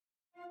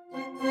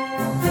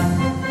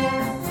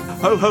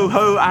Ho, ho,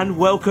 ho, and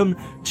welcome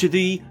to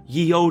the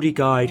Ye Olde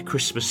Guide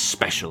Christmas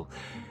Special.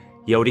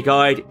 Ye Olde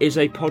Guide is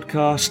a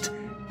podcast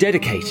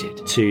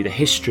dedicated to the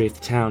history of the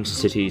towns and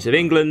cities of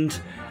England.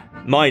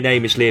 My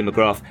name is Liam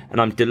McGrath, and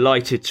I'm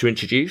delighted to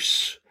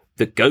introduce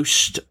the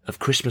ghost of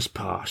Christmas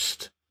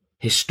past,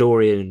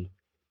 historian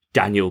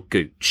Daniel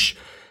Gooch.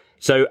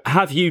 So,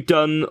 have you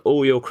done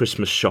all your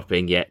Christmas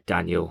shopping yet,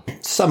 Daniel?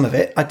 Some of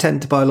it. I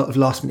tend to buy a lot of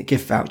last-minute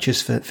gift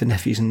vouchers for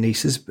nephews and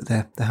nieces, but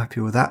they're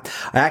happy with that.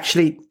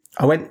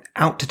 I went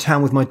out to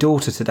town with my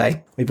daughter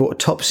today. We bought a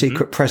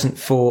top-secret present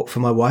for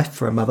my wife,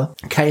 for her mother.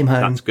 Came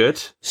home. That's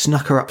good.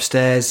 Snuck her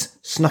upstairs,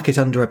 snuck it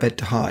under her bed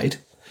to hide.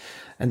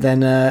 And then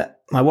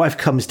my wife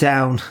comes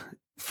down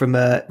from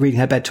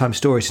reading her bedtime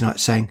story tonight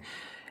saying,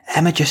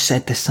 Emma just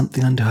said there's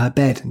something under her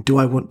bed, and do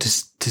I want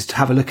to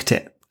have a look at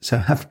it?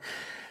 So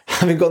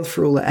having gone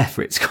through all that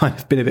effort, it's kind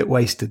of been a bit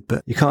wasted,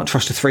 but you can't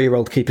trust a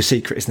 3-year-old to keep a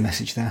secret is the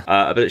message there.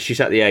 But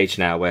she's at the age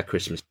now where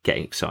Christmas is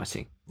getting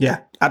exciting.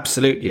 Yeah,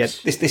 absolutely.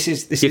 This This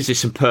gives is you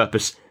some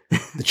purpose.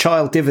 the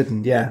child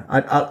dividend. Yeah,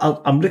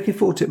 I'm looking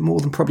forward to it more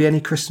than probably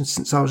any Christmas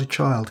since I was a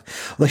child.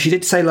 Although she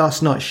did say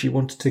last night she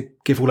wanted to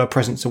give all her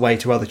presents away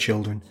to other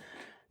children.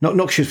 Not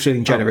because she was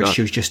feeling generous,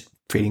 she was just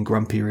feeling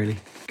grumpy, really.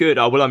 Good.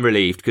 Oh, well, I'm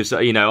relieved because,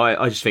 I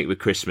just think with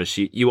Christmas,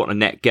 you want a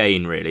net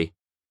gain, really.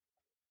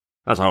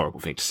 That's a horrible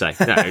thing to say.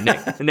 No,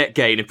 net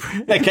gain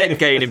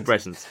in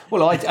presents.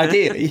 Well,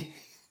 ideally,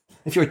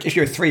 if you're a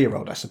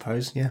 3-year-old, I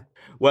suppose, yeah.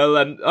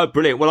 Well,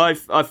 brilliant. Well,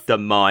 I've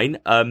done mine,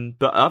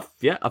 but I've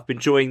been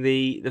enjoying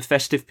the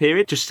festive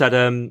period. Just had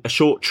a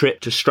short trip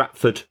to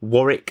Stratford,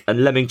 Warwick,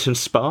 and Leamington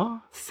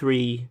Spa.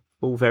 3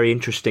 all very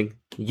interesting,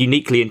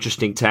 uniquely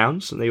interesting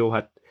towns, and they all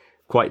had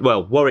quite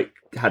well. Warwick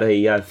had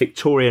a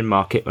Victorian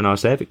market when I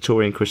was there,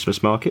 Victorian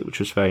Christmas market, which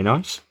was very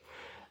nice,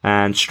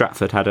 and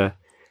Stratford had a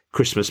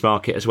Christmas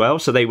market as well,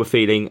 so they were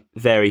feeling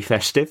very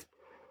festive.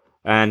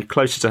 And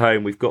closer to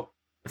home, we've got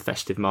a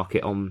festive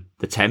market on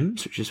the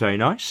Thames, which is very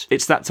nice.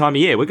 It's that time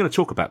of year. We're going to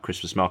talk about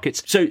Christmas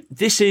markets. So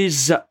this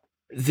is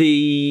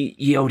the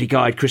Ye Olde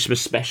Guide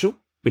Christmas special.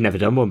 We've never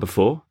done one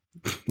before.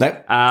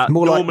 No,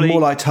 more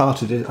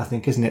light-hearted, I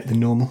think, isn't it, than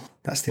normal?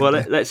 That's the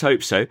idea. Let's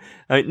hope so.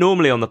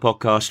 Normally on the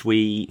podcast,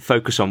 we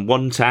focus on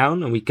one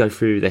town and we go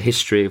through the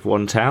history of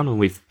one town, and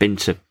we've been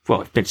to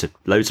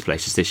loads of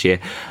places this year.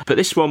 But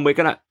this one, we're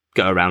going to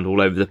go around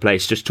all over the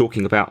place, just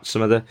talking about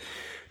some of the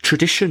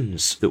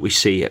traditions that we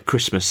see at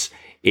Christmas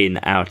in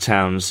our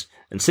towns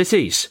and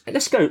cities.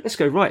 Let's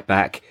go right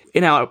back.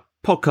 In our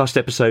podcast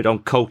episode on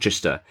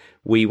Colchester,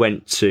 we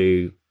went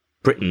to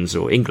Britain's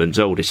or England's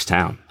oldest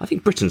town. I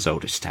think Britain's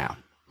oldest town,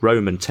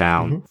 Roman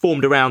town,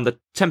 formed around the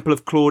Temple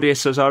of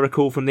Claudius, as I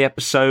recall from the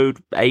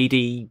episode, AD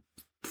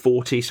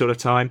 40 sort of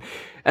time.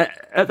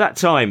 At that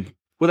time,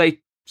 were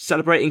they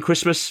celebrating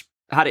Christmas?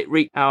 Had it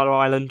reached our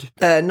island?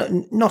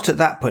 Not at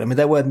that point. I mean,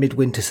 there were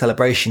midwinter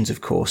celebrations,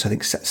 of course. I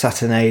think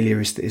Saturnalia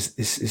is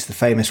the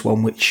famous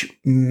one, which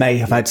may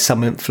have had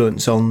some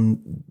influence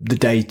on the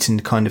date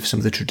and kind of some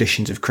of the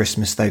traditions of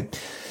Christmas, though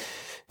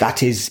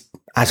that is,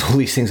 as all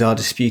these things are,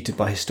 disputed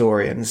by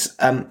historians.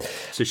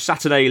 So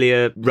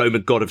Saturnalia,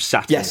 Roman god of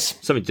Saturn. Yes.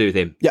 Something to do with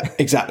him. Yeah,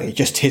 exactly.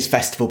 Just his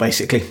festival,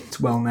 basically. It's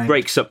well known.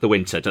 Breaks up the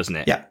winter, doesn't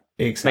it? Yeah.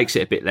 Exactly. Makes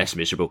it a bit less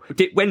miserable.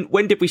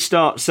 When did we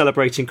start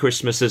celebrating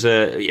Christmas as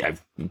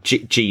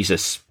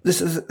Jesus?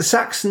 The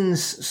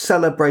Saxons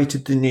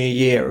celebrated the New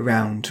Year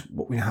around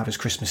what we now have as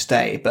Christmas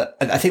Day, but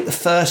I think the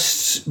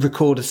first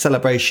recorded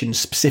celebrations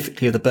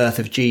specifically of the birth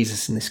of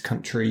Jesus in this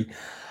country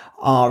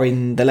are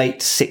in the late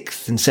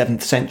 6th and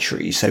 7th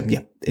century. So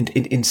yeah,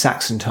 in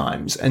Saxon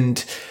times.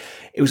 And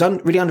it was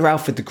really under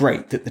Alfred the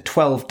Great that the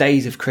 12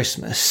 days of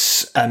Christmas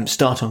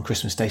start on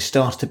Christmas Day,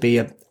 started to be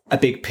a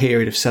big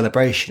period of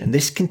celebration. And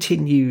this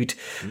continued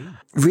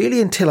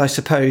really until, I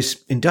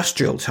suppose,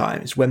 industrial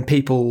times, when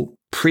people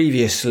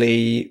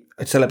previously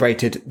had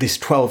celebrated this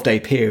 12-day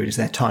period as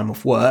their time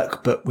off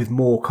work, but with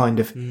more kind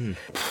of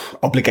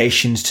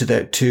obligations to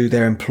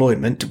their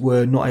employment,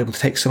 were not able to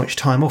take so much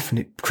time off,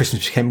 and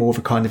Christmas became more of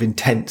a kind of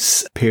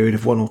intense period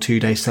of 1 or 2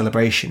 day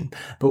celebration.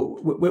 But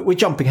we're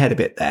jumping ahead a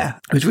bit there.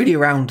 It was really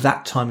around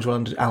that time as well,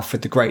 under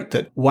Alfred the Great,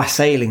 that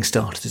wassailing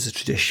started as a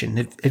tradition.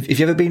 Have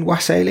you ever been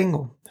wassailing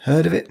or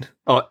heard of it?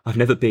 Oh, I've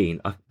never been.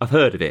 I've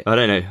heard of it. I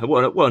don't know.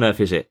 What on earth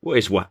is it? What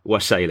is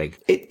wassailing?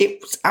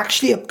 It's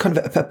actually a kind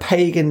of a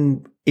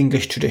pagan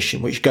English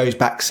tradition which goes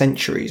back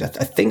centuries. I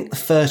think the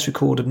first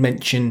recorded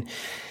mention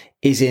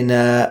is in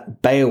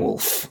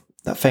Beowulf,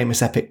 that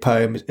famous epic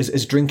poem, as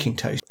a drinking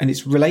toast. And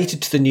it's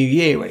related to the New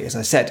Year, really. As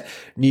I said,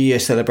 New Year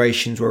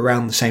celebrations were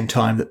around the same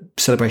time that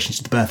celebrations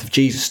of the birth of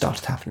Jesus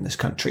started to happen in this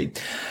country.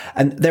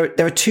 And there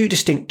are 2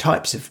 distinct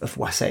types of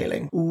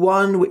wassailing.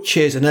 One, which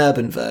is an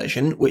urban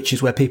version, which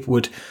is where people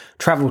would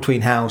travel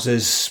between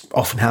houses,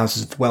 often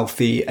houses of the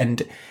wealthy,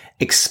 and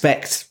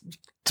expect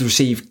to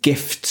receive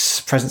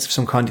gifts, presents of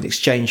some kind in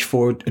exchange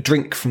for a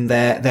drink from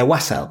their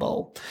wassail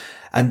bowl.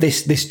 And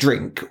this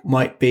drink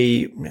might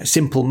be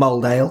simple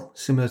mulled ale,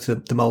 similar to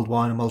the mulled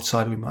wine or mulled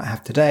cider we might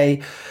have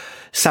today.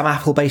 Some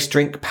apple-based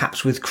drink,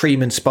 perhaps with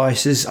cream and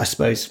spices. I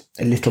suppose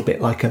a little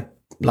bit like a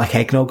like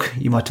eggnog.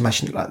 You might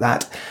imagine it like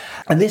that.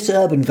 And this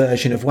urban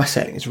version of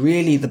wassailing is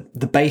really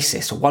the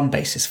basis, or one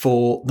basis,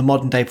 for the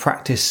modern day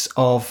practice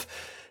of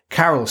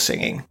carol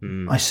singing.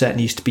 I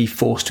certainly used to be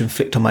forced to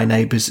inflict on my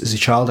neighbours as a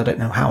child. I don't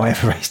know how I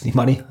ever raised any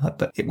money,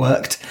 but it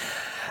worked.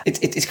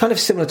 It's kind of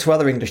similar to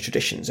other English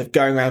traditions of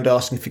going around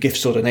asking for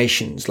gifts or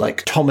donations,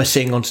 like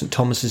Thomasing on St.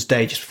 Thomas's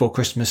Day just before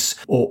Christmas,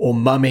 or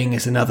mumming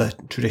is another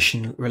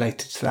tradition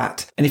related to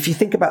that. And if you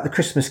think about the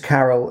Christmas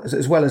carol,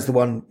 as well as the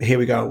one, Here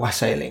We Go,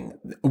 Wassailing,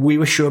 We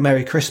Wish You a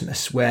Merry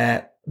Christmas,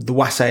 where the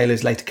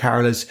wassailers, later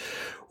carolers,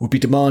 would be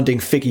demanding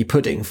figgy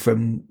pudding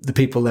from the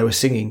people they were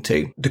singing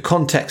to. The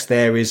context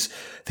there is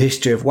the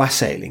history of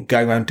wassailing,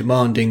 going around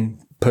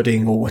demanding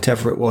pudding or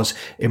whatever it was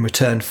in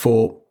return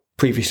for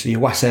previously your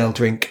wassail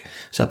drink,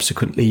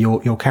 subsequently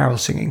your carol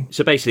singing.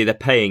 So basically they're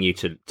paying you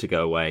to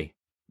go away.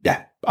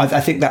 Yeah,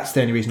 I think that's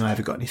the only reason I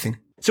ever got anything.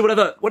 So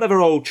whatever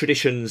old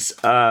traditions,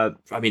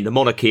 the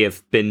monarchy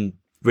have been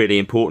really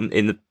important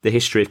in the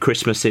history of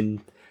Christmas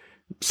in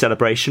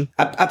celebration.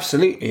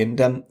 Absolutely.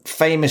 And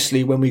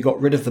famously, when we got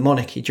rid of the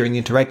monarchy during the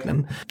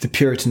interregnum, the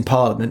Puritan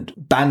Parliament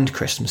banned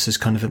Christmas as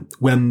kind of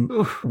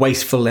a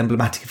wasteful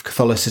emblematic of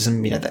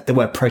Catholicism. There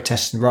were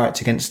protests and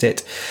riots against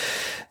it.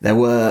 There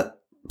were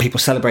people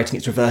celebrating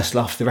its reversal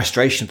after the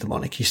restoration of the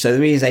monarchy. So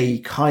there is a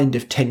kind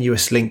of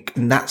tenuous link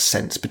in that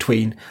sense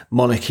between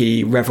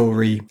monarchy,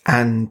 revelry,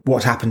 and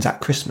what happens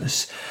at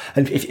Christmas.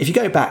 And if you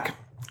go back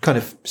kind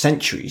of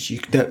centuries,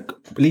 at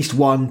least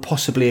one,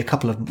 possibly a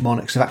couple of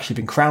monarchs have actually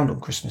been crowned on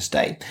Christmas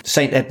Day.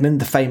 St. Edmund,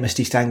 the famous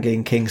East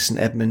Anglian king St.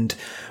 Edmund,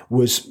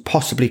 was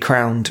possibly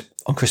crowned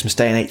on Christmas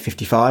Day in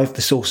 855.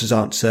 The sources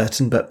aren't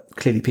certain, but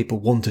clearly people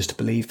want us to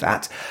believe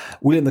that.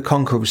 William the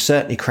Conqueror was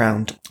certainly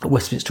crowned at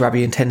Westminster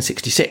Abbey in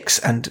 1066,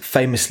 and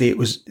famously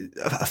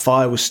a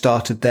fire was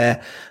started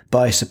there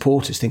by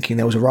supporters thinking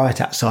there was a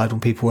riot outside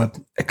when people were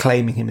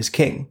acclaiming him as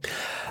king.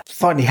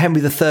 Finally,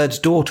 Henry III's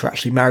daughter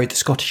actually married the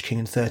Scottish king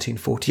in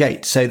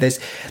 1348. So there's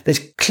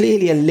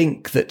clearly a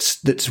link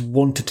that's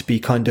wanted to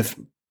be kind of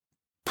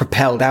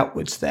propelled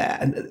outwards there.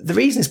 And the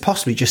reason is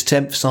possibly just to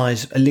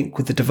emphasise a link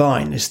with the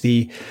divine as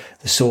the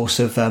source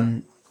of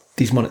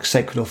these monarchs'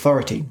 sacred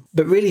authority.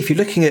 But really, if you're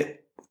looking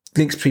at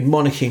links between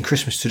monarchy and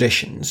Christmas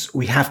traditions,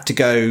 we have to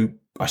go,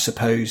 I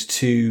suppose,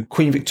 to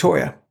Queen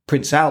Victoria,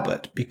 Prince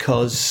Albert,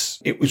 because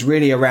it was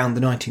really around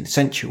the 19th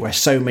century where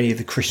so many of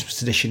the Christmas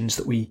traditions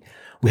that we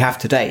have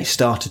today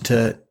started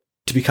to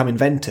become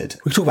invented.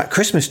 We talk about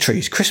Christmas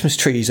trees. Christmas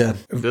trees are...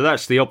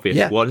 That's the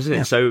obvious one, isn't it?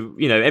 Yeah. So,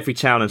 every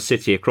town and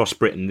city across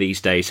Britain these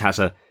days has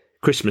a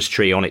Christmas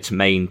tree on its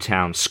main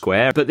town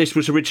square. But this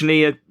was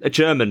originally a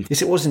German...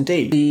 Yes, it was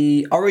indeed.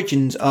 The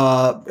origins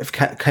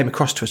came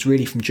across to us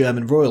really from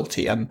German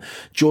royalty.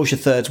 George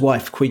III's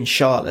wife, Queen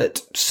Charlotte,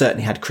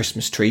 certainly had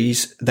Christmas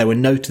trees. They were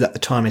noted at the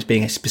time as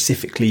being a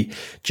specifically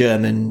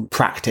German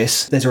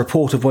practice. There's a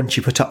report of one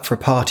she put up for a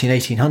party in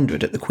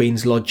 1800 at the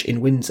Queen's Lodge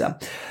in Windsor.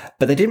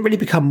 But they didn't really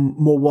become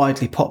more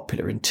widely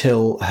popular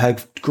until her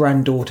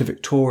granddaughter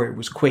Victoria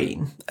was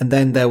queen. And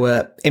then there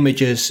were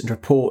images and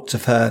reports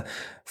of her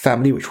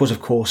family, which was, of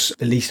course,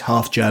 at least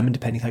half German,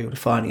 depending how you're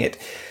defining it,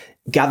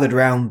 gathered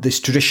around this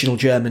traditional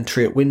German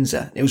tree at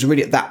Windsor. It was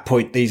really at that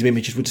point these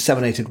images were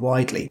disseminated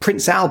widely.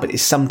 Prince Albert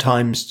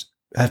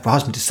her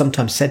husband is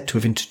sometimes said to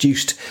have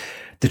introduced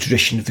the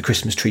tradition of the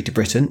Christmas tree to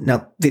Britain.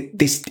 Now,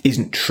 this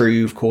isn't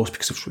true, of course,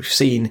 because we've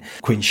seen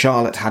Queen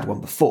Charlotte had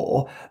one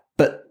before,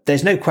 but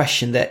there's no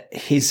question that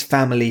his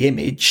family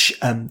image,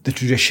 the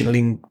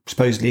traditional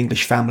supposedly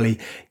English family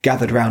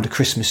gathered around a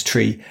Christmas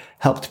tree,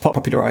 helped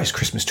popularise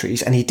Christmas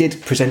trees. And he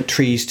did present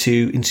trees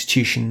to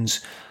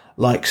institutions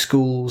like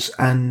schools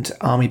and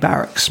army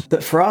barracks.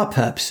 But for our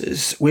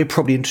purposes, we're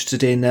probably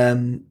interested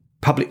in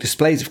public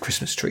displays of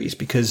Christmas trees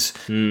because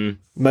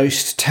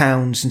most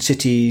towns and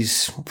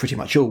cities, pretty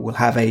much all, will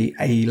have a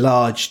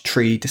large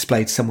tree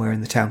displayed somewhere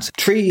in the town. So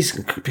trees,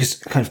 because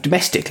kind of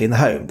domestically in the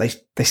home,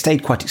 they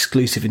stayed quite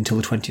exclusive until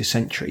the 20th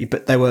century,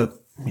 but they were,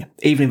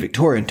 even in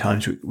Victorian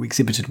times, we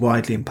exhibited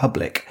widely in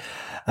public.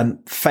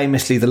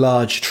 Famously, the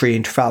large tree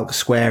in Trafalgar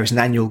Square is an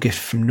annual gift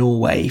from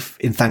Norway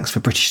in thanks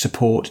for British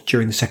support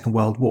during the Second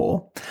World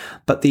War.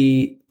 But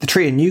the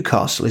tree in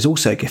Newcastle is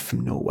also a gift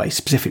from Norway,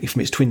 specifically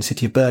from its twin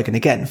city of Bergen,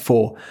 again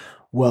for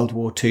World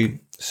War II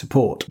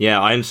support.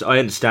 Yeah, I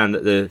understand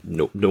that the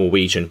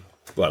Norwegian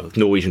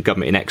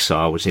government in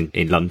exile was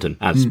in London,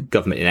 as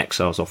government in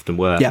exiles often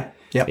were. Yeah.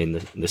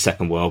 In the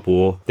Second World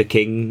War, the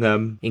king,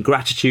 in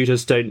gratitude,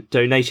 has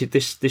donated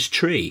this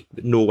tree,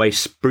 Norway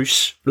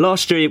spruce.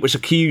 Last year, it was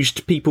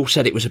accused. People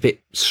said it was a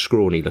bit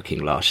scrawny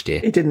looking last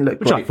year. It didn't look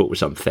which great. I thought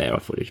was unfair. I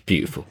thought it was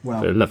beautiful.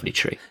 Well, a lovely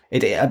tree.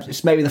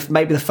 It's maybe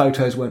the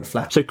photos weren't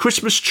flat. So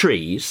Christmas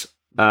trees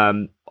are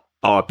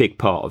a big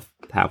part of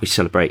how we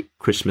celebrate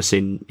Christmas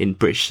in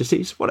British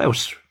cities. What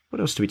else? What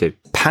else do we do?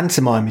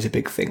 Pantomime is a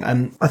big thing.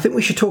 I think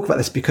we should talk about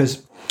this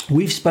because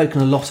we've spoken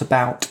a lot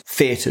about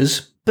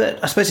theatres.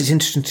 But I suppose it's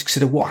interesting to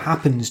consider what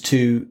happens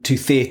to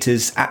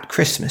theatres at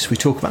Christmas. We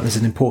talk about this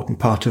as an important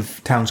part of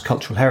town's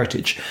cultural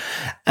heritage.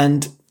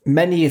 And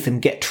many of them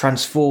get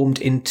transformed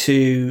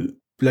into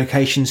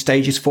location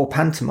stages for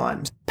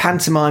pantomimes.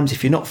 pantomimes,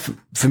 if you're not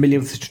familiar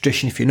with the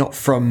tradition, if you're not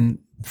from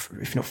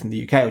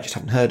the UK or just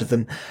haven't heard of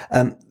them,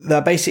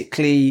 they're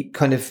basically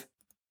kind of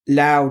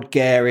loud,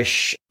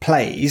 garish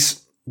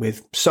plays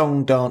with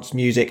song, dance,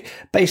 music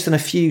based on a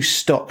few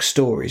stock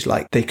stories.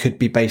 Like they could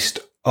be based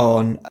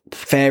on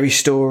fairy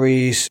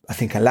stories. I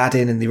think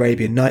Aladdin and the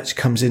Arabian Nights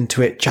comes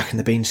into it. Jack and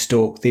the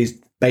Beanstalk, these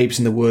Babes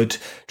in the Wood,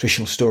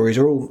 traditional stories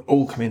are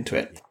all come into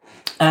it.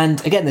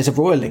 And again, there's a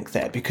royal link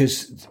there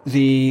because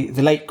the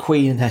late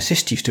Queen and her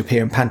sister used to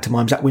appear in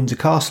pantomimes at Windsor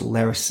Castle.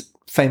 There are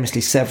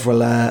famously several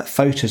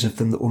photos of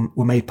them that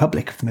were made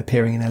public of them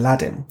appearing in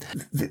Aladdin.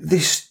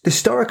 This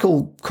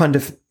historical kind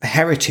of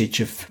heritage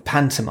of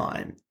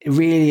pantomime, it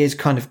really is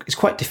it's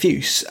quite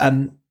diffuse.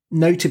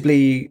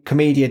 Notably,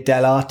 Commedia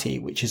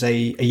dell'arte, which is a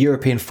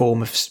European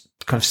form of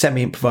kind of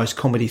semi-improvised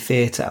comedy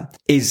theatre,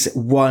 is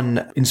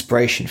one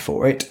inspiration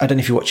for it. I don't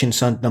know if you watch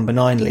Inside Number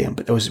 9, Liam,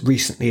 but there was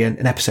recently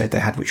an episode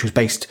they had which was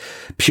based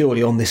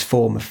purely on this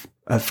form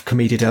of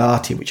Commedia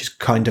dell'arte, which is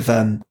kind of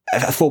a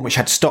form which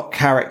had stock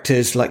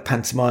characters like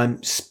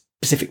pantomime,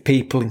 specific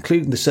people,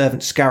 including the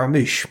servant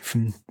Scaramouche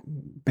from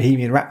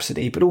Bohemian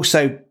Rhapsody, but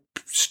also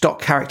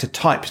stock character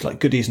types like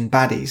goodies and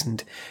baddies,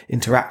 and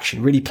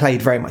interaction really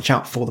played very much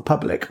out for the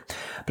public.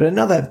 But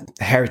another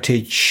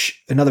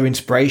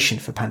inspiration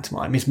for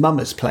pantomime is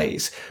mummers'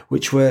 plays,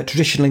 which were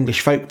traditional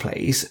English folk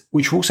plays,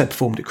 which were also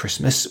performed at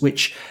Christmas,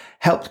 which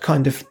helped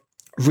kind of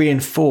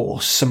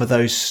reinforce some of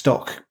those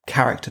stock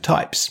character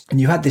types. And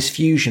you had this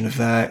fusion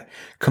of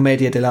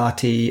commedia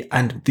dell'arte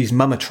and these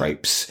mummer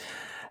tropes,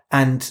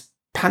 and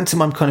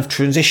pantomime kind of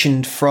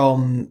transitioned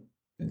from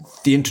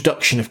the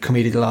introduction of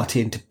commedia dell'arte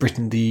into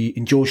Britain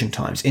in Georgian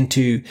times,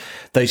 into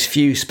those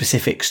few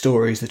specific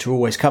stories that are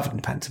always covered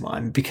in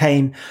pantomime,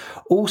 became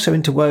also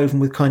interwoven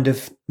with kind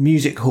of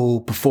music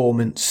hall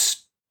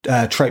performance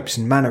tropes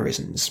and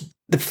mannerisms.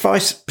 The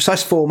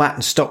precise format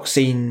and stock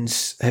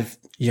scenes have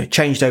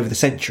changed over the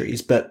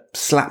centuries, but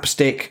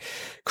slapstick,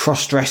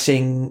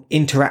 cross-dressing,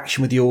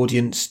 interaction with the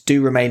audience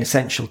do remain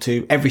essential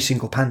to every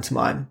single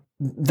pantomime.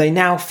 They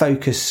now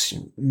focus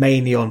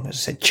mainly on, as I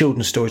said,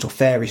 children's stories or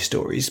fairy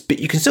stories, but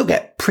you can still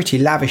get pretty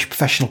lavish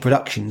professional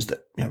productions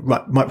that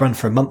might run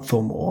for a month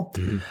or more.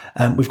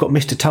 Mm-hmm. We've got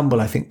Mr. Tumble,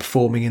 I think,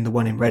 performing in the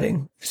one in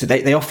Reading. So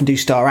they often do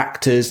star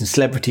actors and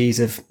celebrities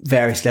of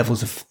various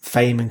levels of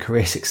fame and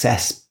career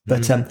success.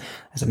 But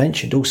as I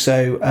mentioned,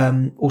 also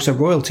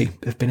royalty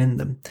have been in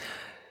them.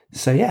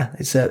 So yeah,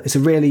 it's a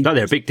really... No,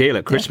 they're a big deal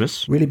at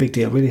Christmas. Really big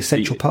deal, really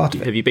essential part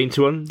of it. Have you been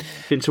to one?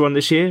 Been to one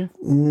this year?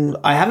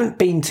 I haven't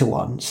been to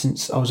one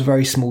since I was a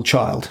very small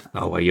child.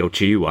 Oh, well, you're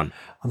due one.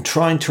 I'm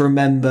trying to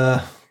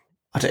remember...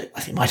 I think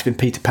it might have been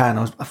Peter Pan.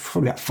 I was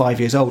probably about 5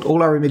 years old.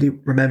 All I really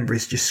remember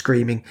is just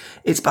screaming,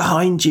 "It's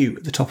behind you,"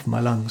 at the top of my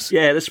lungs.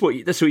 Yeah, that's what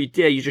you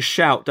do. You just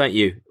shout, don't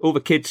you? All the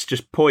kids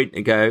just point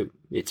and go,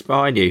 "It's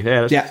behind you."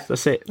 Yeah,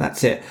 that's it.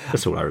 That's it.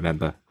 That's all I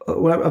remember.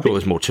 Well,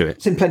 there's more to it.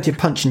 It's in plenty of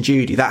Punch and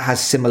Judy. That has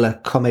similar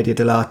commedia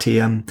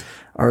dell'arte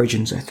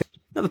origins, I think.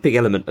 Another big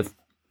element of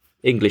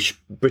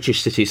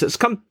British cities that's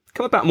come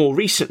about more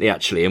recently,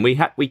 actually, and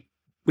we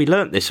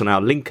learnt this on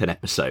our Lincoln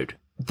episode.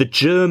 The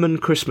German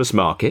Christmas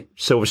market.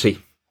 So obviously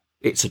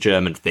it's a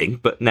German thing,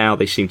 but now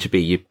they seem to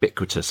be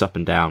ubiquitous up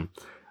and down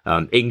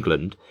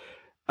England,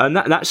 and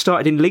that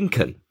started in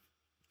Lincoln.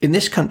 In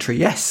this country,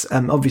 yes.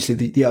 Obviously,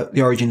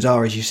 the origins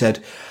are, as you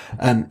said,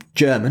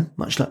 German,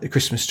 much like the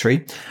Christmas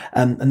tree,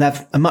 and they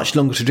have a much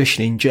longer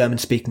tradition in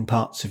German-speaking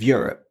parts of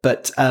Europe.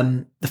 But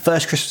the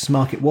first Christmas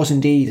market was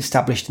indeed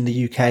established in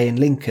the UK in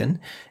Lincoln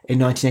in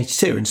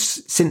 1982, and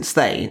since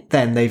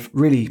then they've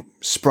really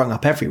sprung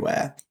up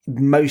everywhere.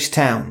 Most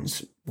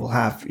towns will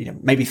have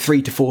maybe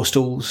 3 to 4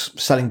 stalls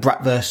selling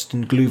bratwurst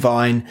and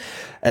glühwein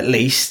at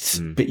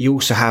least, but you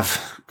also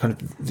have kind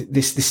of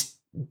this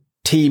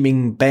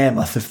teeming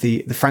behemoth of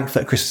the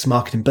Frankfurt Christmas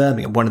market in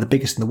Birmingham, one of the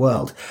biggest in the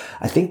world.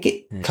 I think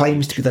it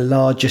claims to be the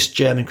largest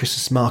German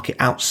Christmas market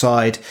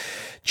outside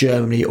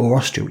Germany or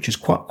Austria, which is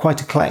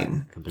quite a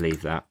claim. I can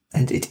believe that.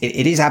 And it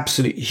is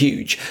absolutely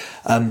huge.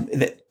 And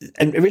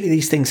really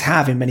these things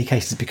have in many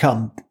cases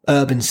become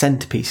urban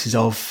centerpieces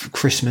of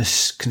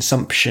Christmas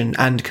consumption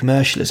and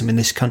commercialism in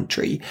this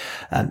country.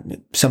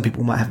 Some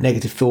people might have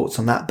negative thoughts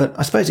on that, but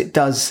I suppose it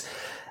does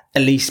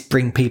at least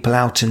bring people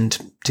out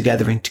and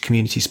together into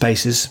community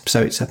spaces.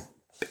 So it's a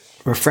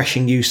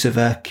refreshing use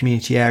of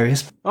community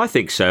areas. I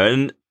think so.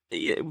 And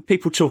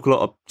people talk a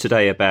lot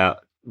today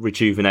about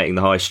rejuvenating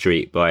the high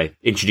street by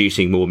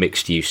introducing more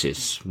mixed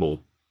uses, more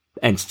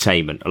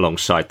entertainment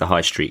alongside the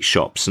high street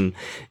shops. And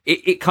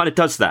it kind of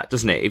does that,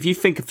 doesn't it? If you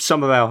think of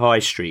some of our high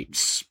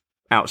streets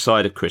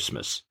outside of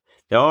Christmas,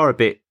 they are a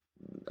bit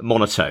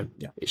monotone.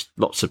 Yeah. It's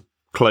lots of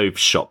clothes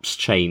shops,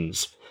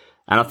 chains.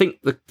 And I think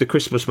the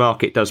Christmas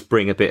market does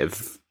bring a bit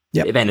of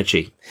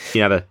energy.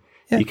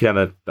 You could have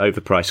an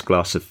overpriced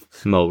glass of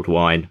mulled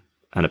wine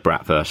and a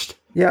bratwurst.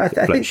 Yeah, I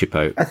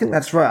think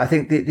that's right. I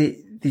think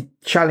the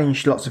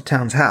challenge lots of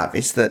towns have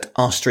is that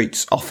our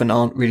streets often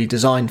aren't really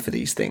designed for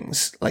these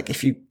things. Like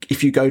if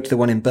you go to the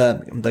one in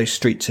Birmingham, those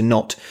streets are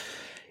not.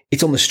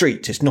 It's on the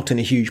street. It's not in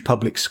a huge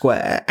public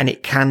square, and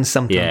it can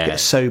sometimes get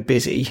so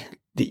busy.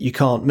 that you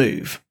can't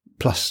move.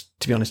 Plus,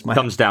 to be honest,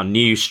 comes down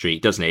New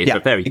Street, doesn't it? It's a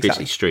very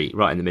busy street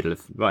right in the middle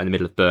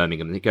of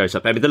Birmingham, and it goes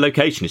up. I mean, the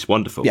location is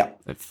wonderful. Yeah,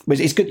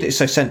 it's good. It's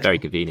so central, very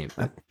convenient.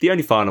 The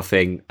only final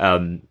thing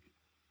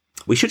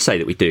we should say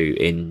that we do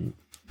in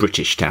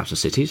British towns and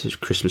cities as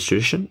Christmas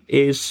tradition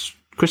is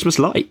Christmas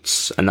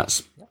lights, and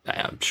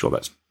I'm sure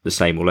that's the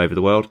same all over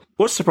the world.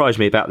 What surprised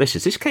me about this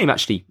is this came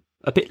actually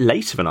a bit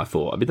later than I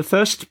thought. I mean, the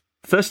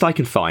first I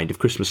can find of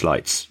Christmas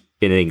lights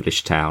in an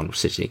English town or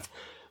city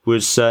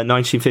was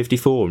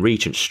 1954 on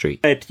Regent Street.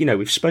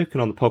 We've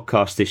spoken on the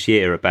podcast this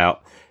year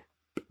about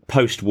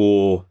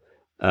post-war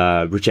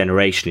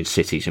regeneration in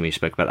cities, and we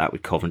spoke about that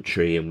with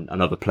Coventry and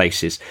other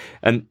places.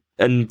 And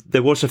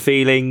there was a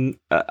feeling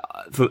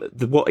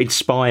what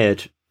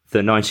inspired the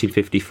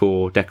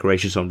 1954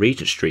 decorations on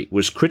Regent Street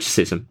was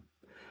criticism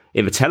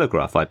in the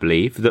Telegraph, I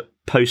believe, that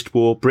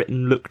post-war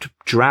Britain looked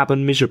drab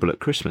and miserable at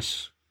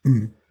Christmas.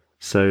 Mm.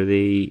 So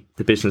the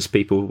business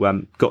people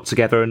got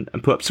together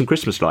and put up some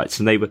Christmas lights,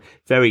 and they were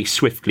very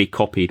swiftly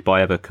copied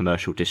by other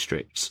commercial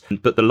districts.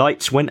 But the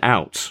lights went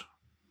out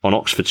on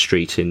Oxford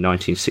Street in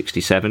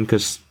 1967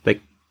 because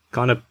they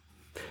kind of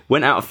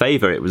went out of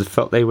favour. It was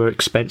felt they were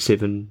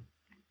expensive and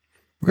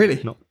really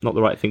not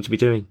the right thing to be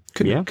doing.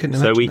 Couldn't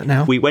so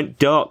we went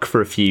dark for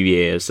a few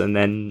years, and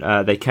then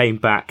they came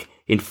back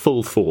in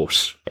full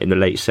force in the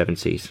late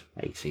 70s,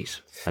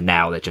 80s, and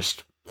now they're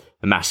just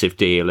a massive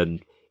deal. And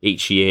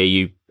each year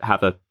you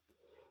have a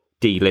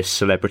D-list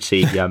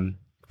celebrity come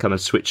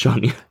and switch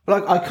on you.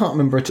 Well, I can't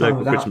remember a time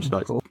without Christmas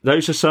lights.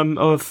 Those are some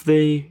of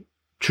the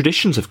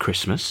traditions of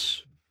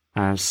Christmas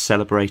as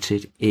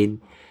celebrated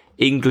in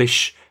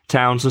English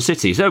towns and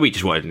cities. So we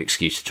just wanted an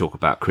excuse to talk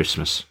about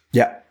Christmas.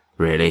 Yeah.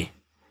 Really.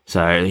 So,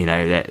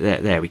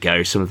 there we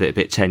go. Some of it a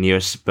bit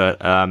tenuous, but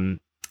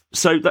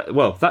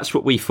that's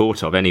what we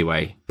thought of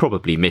anyway.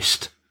 Probably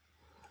missed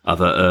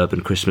other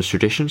urban Christmas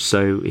traditions.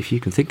 So if you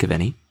can think of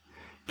any,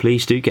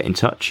 please do get in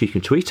touch. You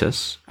can tweet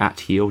us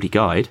at Ye Olde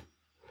Guide,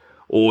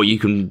 or you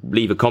can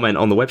leave a comment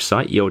on the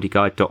website,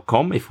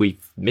 yeoldeguide.com, if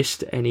we've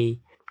missed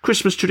any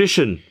Christmas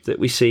tradition that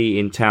we see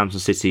in towns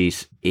and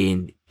cities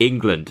in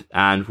England.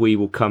 And we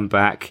will come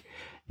back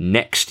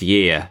next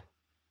year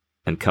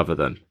and cover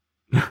them.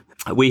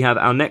 We have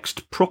our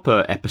next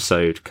proper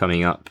episode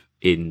coming up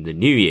in the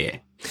new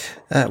year.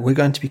 We're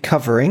going to be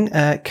covering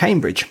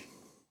Cambridge.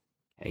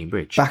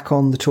 Back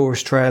on the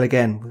tourist trail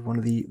again, with one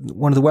of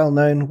the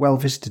well-known,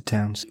 well-visited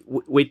towns.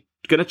 We're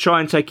going to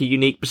try and take a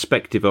unique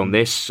perspective on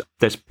this.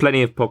 There's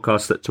plenty of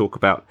podcasts that talk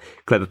about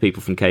clever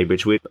people from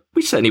Cambridge. We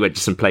certainly went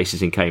to some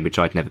places in Cambridge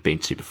I'd never been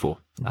to before.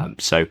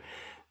 So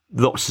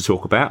lots to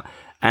talk about.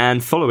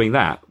 And following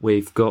that,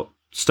 we've got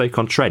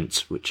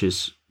Stoke-on-Trent, which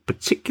is a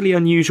particularly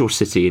unusual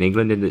city in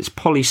England in that it's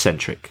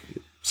polycentric.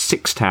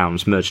 6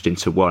 towns merged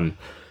into one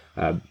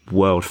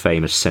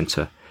world-famous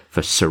centre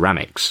for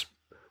ceramics.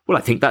 Well,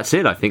 I think that's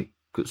it. I think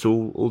that's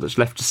all that's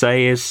left to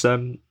say is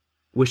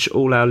wish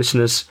all our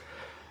listeners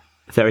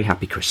a very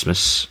happy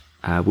Christmas.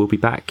 We'll be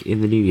back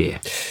in the new year.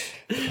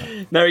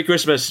 Merry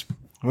Christmas.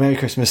 Merry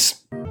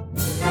Christmas.